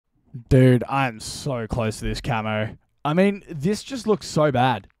Dude, I'm so close to this camo. I mean, this just looks so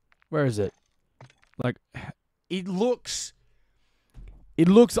bad. Where is it? Like, it looks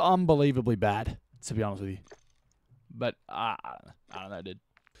unbelievably bad, to be honest with you. But I don't know, dude.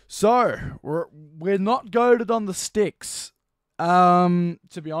 So we're not goated on the sticks, to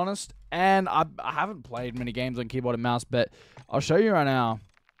be honest. And I haven't played many games on keyboard and mouse, but I'll show you right now.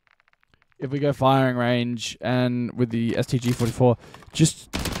 If we go firing range and with the STG-44,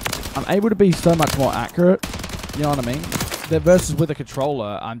 just I'm able to be so much more accurate. You know what I mean? Versus with a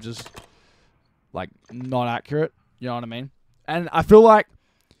controller, I'm just like not accurate. You know what I mean? And I feel like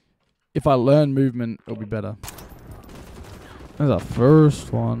if I learn movement, it'll be better. There's our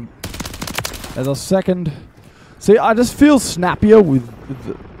first one. There's our second. See, I just feel snappier with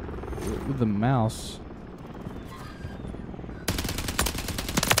the mouse.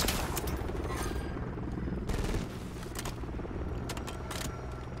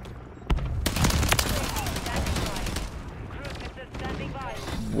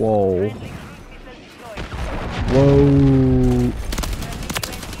 Whoa. Whoa.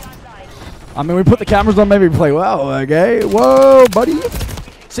 I mean, we put the cameras on, maybe play well, okay? Whoa, buddy.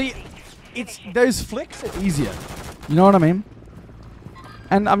 See, it's those flicks are easier. You know what I mean?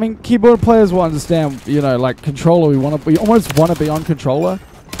 And I mean, keyboard players will understand, you know, like controller, we almost want to be on controller.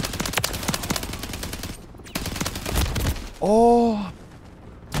 Oh.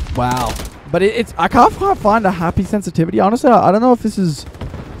 Wow. But I can't find a happy sensitivity. Honestly, I don't know if this is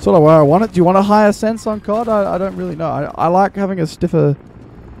sort of where I want it. Do you want a higher sense on COD? I don't really know. I like having a stiffer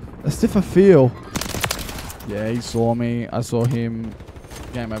feel. Yeah, he saw me. I saw him.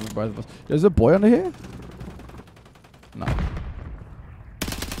 Game over both of us. Is there a boy under here? No.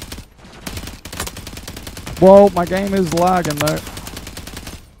 Whoa, my game is lagging though.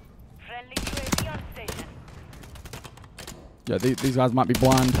 Yeah, these guys might be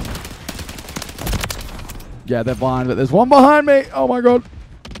blind. Yeah, they're blind, but there's one behind me. Oh my god.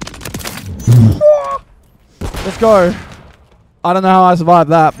 Let's go. I don't know how I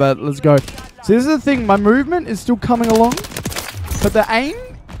survived that, but let's go. See, this is the thing. My movement is still coming along, but the aim,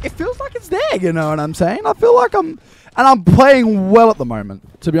 it feels like it's there. You know what I'm saying? I feel like I'm playing well at the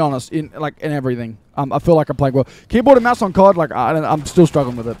moment. To be honest, in everything, I feel like I'm playing well. Keyboard and mouse on COD, like I'm still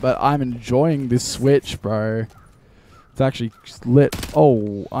struggling with it, but I'm enjoying this switch, bro. It's actually lit.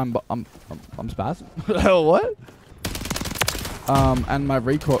 Oh, I'm spazzing. What? And my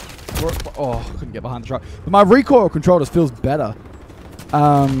recoil. Oh, couldn't get behind the truck. But my recoil control just feels better.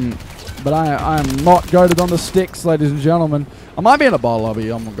 But I'm not goated on the sticks, ladies and gentlemen. I might be in a bar lobby.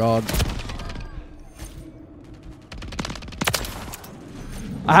 Oh my god.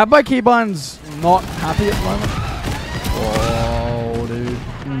 I have my keybinds not happy at the moment. Oh, dude.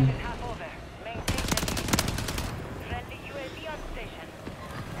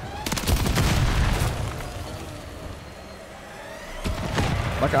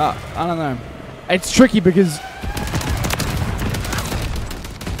 Like, I don't know. It's tricky because...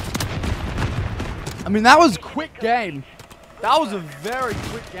 I mean, that was a quick game. That was a very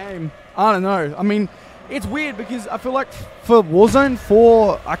quick game. I don't know. I mean, it's weird because I feel like for Warzone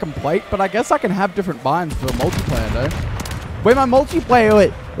 4, I can plate, but I guess I can have different binds for multiplayer, though. Wait, my multiplayer...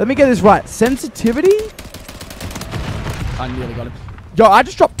 Wait, let me get this right. Sensitivity? I nearly got it. Yo, I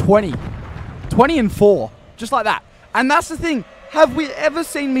just dropped 20. 20 and 4. Just like that. And that's the thing. Have we ever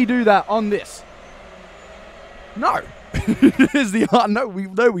seen me do that on this? No. Is the no,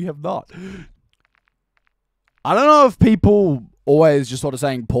 we have not. I don't know if people always just sort of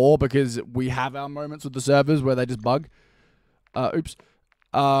saying poor because we have our moments with the servers where they just bug. Oops.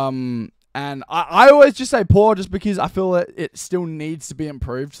 And I always just say poor just because I feel that it still needs to be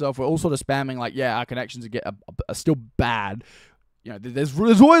improved. So if we're all sort of spamming like, yeah, our connections are still bad. You know,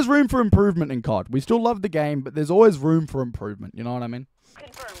 there's always room for improvement in COD. We still love the game, but there's always room for improvement. You know what I mean?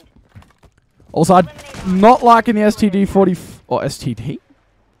 Confirmed. Also, I'm not liking the STG-40 or STD.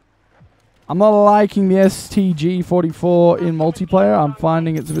 I'm not liking the STG-44 in multiplayer. I'm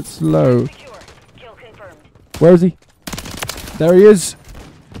finding it's a bit slow. Where is he? There he is.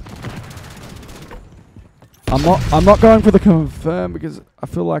 I'm not going for the confirm because I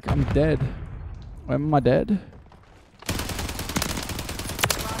feel like I'm dead. Am I dead?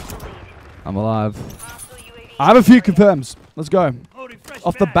 I'm alive. I have a few confirms. Let's go.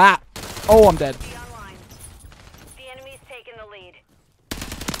 Off the bat. Oh, I'm dead. The enemy's taken the lead.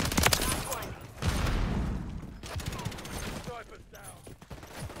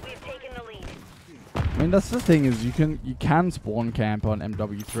 We've taken the lead. I mean, that's the thing is you can spawn camp on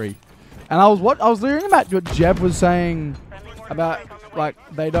MW3. And I was hearing about what Jeb was saying about like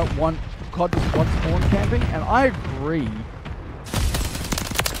they don't want COD to want spawn camping, and I agree.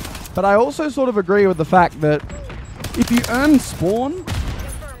 But I also sort of agree with the fact that if you earn spawn,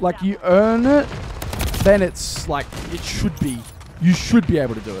 like you earn it, then it's like, it should be. You should be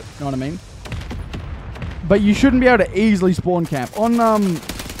able to do it. You know what I mean? But you shouldn't be able to easily spawn camp. On,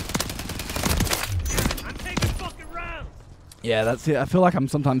 yeah, that's it. I feel like I'm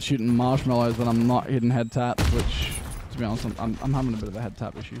sometimes shooting marshmallows when I'm not hitting head taps, which, to be honest, I'm having a bit of a head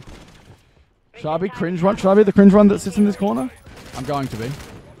tap issue. Should I be cringe one? Should I be the cringe one that sits in this corner? I'm going to be.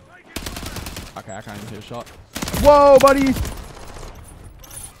 Okay, I can't even see a shot. Whoa, buddy! I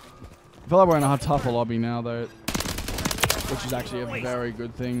feel like we're in a tougher lobby now, though. Which is actually a very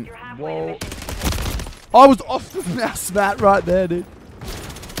good thing. Whoa. I was off the mouse mat right there, dude.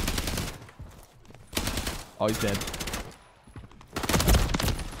 Oh, he's dead.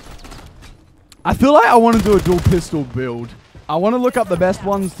 I feel like I want to do a dual pistol build. I want to look up the best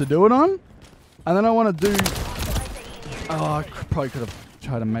ones to do it on. And then I want to do... Oh, I probably could have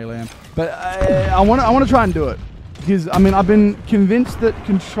tried a melee him. But I want to try and do it. Because, I mean, I've been convinced that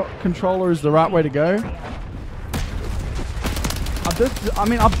controller is the right way to go.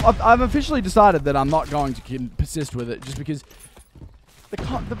 I've officially decided that I'm not going to persist with it just because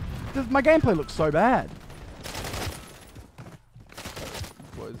my gameplay looks so bad.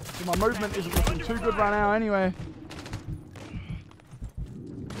 So my movement isn't looking too good right now anyway.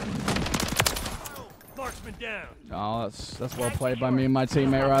 Marksman down. Oh, that's well played by me and my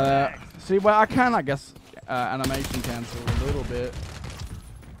teammate right there. See, well, I can, I guess, animation cancel a little bit.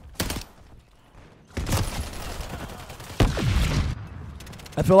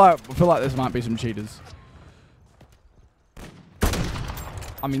 I feel like this might be some cheaters.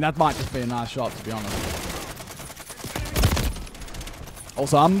 I mean, that might just be a nice shot, to be honest.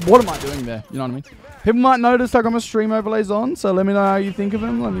 Also, what am I doing there? You know what I mean? People might notice I got my stream overlays on, so let me know how you think of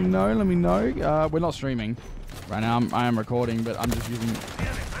them. Let me know. We're not streaming right now. I am recording, but I'm just using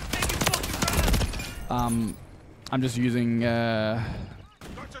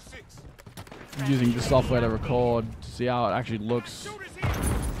using the software to record to see how it actually looks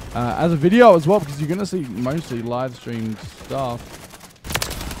as a video as well, because you're gonna see mostly live streamed stuff.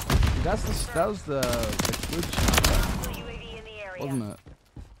 That was the glitch, wasn't it?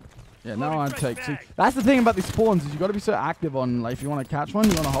 Yeah, now I'd take. See, that's the thing about these spawns is you got to be so active on. Like, if you want to catch one,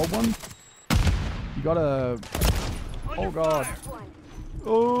 you want to hold one. You gotta. Oh god.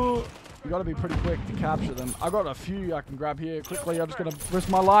 Oh. You gotta be pretty quick to capture them. I've got a few I can grab here quickly. I'm just gonna risk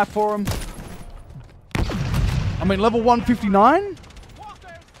my life for them. I mean, level 159?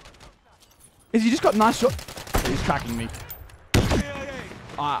 Is he just got nice shot? He's tracking me.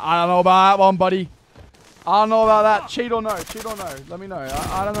 I don't know about that one, buddy. I don't know about that. Cheat or no? Cheat or no? Let me know.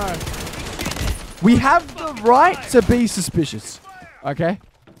 I don't know. We have the right to be suspicious. Okay?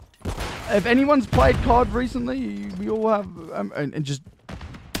 If anyone's played COD recently, we all have... and just...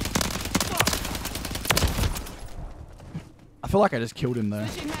 I feel like I just killed him there. I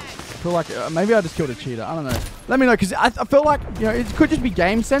feel like maybe I just killed a cheater. I don't know. Let me know, because I feel like, you know, it could just be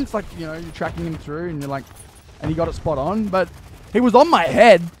game sense. Like, you know, you're tracking him through and you're like... And he got it spot on. But he was on my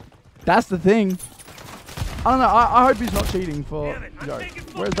head. That's the thing. I don't know. I hope he's not cheating for... Yo,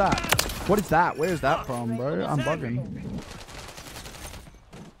 where's that? What is that? Where's that from, bro? I'm bugging.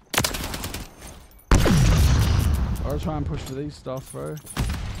 I'll try and push for these stuff, bro.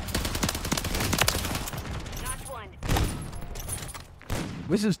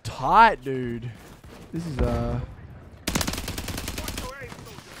 This is tight, dude. This is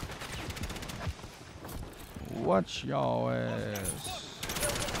watch your ass.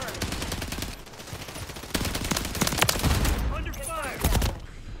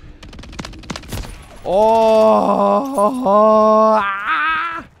 Oh,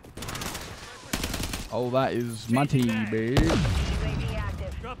 ah. Oh, that is mutty, babe.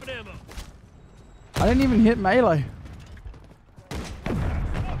 I didn't even hit melee.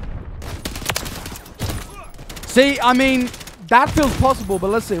 See, I mean, that feels possible, but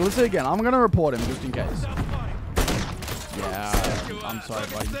let's see. Let's see again. I'm going to report him just in case. Yeah, I'm sorry,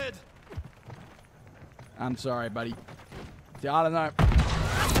 buddy. I'm sorry, buddy. See, I don't know.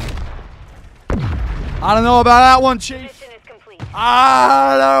 I don't know about that one, Chief.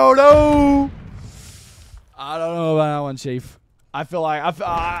 I don't know. I don't know about that one, Chief. I feel like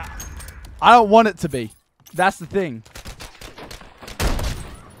I don't want it to be. That's the thing.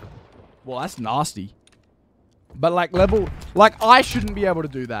 Well, that's nasty. But like I shouldn't be able to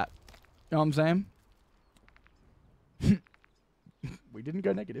do that. You know what I'm saying? We didn't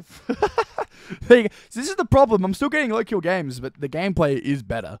go negative. There you go. So this is the problem. I'm still getting low kill games, but the gameplay is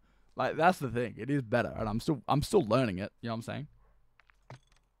better. Like, that's the thing. It is better, and I'm still learning it. You know what I'm saying?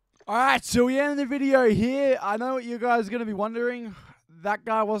 All right, so we end the video here. I know what you guys are gonna be wondering. that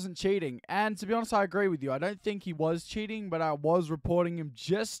guy wasn't cheating. And to be honest, I agree with you. I don't think he was cheating, but I was reporting him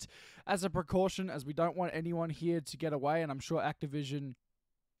just as a precaution, as we don't want anyone here to get away, and I'm sure Activision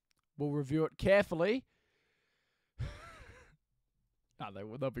will review it carefully.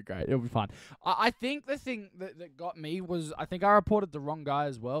 No, they'll be great. It'll be fine. I think the thing that got me was, I think I reported the wrong guy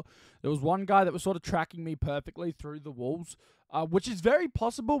as well. There was one guy that was sort of tracking me perfectly through the walls, which is very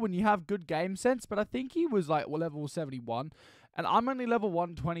possible when you have good game sense, but I think he was like level 71, and I'm only level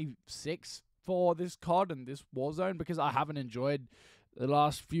 126 for this COD and this Warzone because I haven't enjoyed the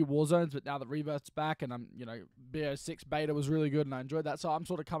last few Warzones, but now the Rebirth's back, and BO6 beta was really good, and I enjoyed that, so I'm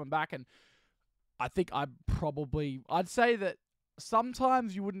sort of coming back, and I think I'd say that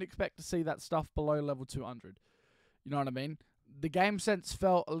sometimes you wouldn't expect to see that stuff below level 200. You know what I mean? The game sense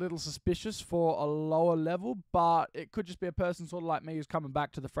felt a little suspicious for a lower level, but it could just be a person sort of like me who's coming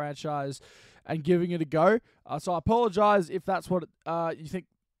back to the franchise and giving it a go. So I apologize if that's what you think.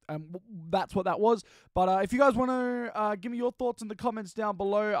 That's what that was. But if you guys want to give me your thoughts in the comments down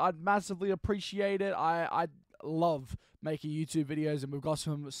below, I'd massively appreciate it. I love making YouTube videos, and we've got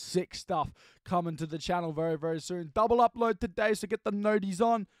some sick stuff coming to the channel very, very soon. Double upload today, so get the noties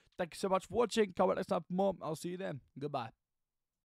on. Thank you so much for watching. Comment next time for more. I'll see you then. Goodbye.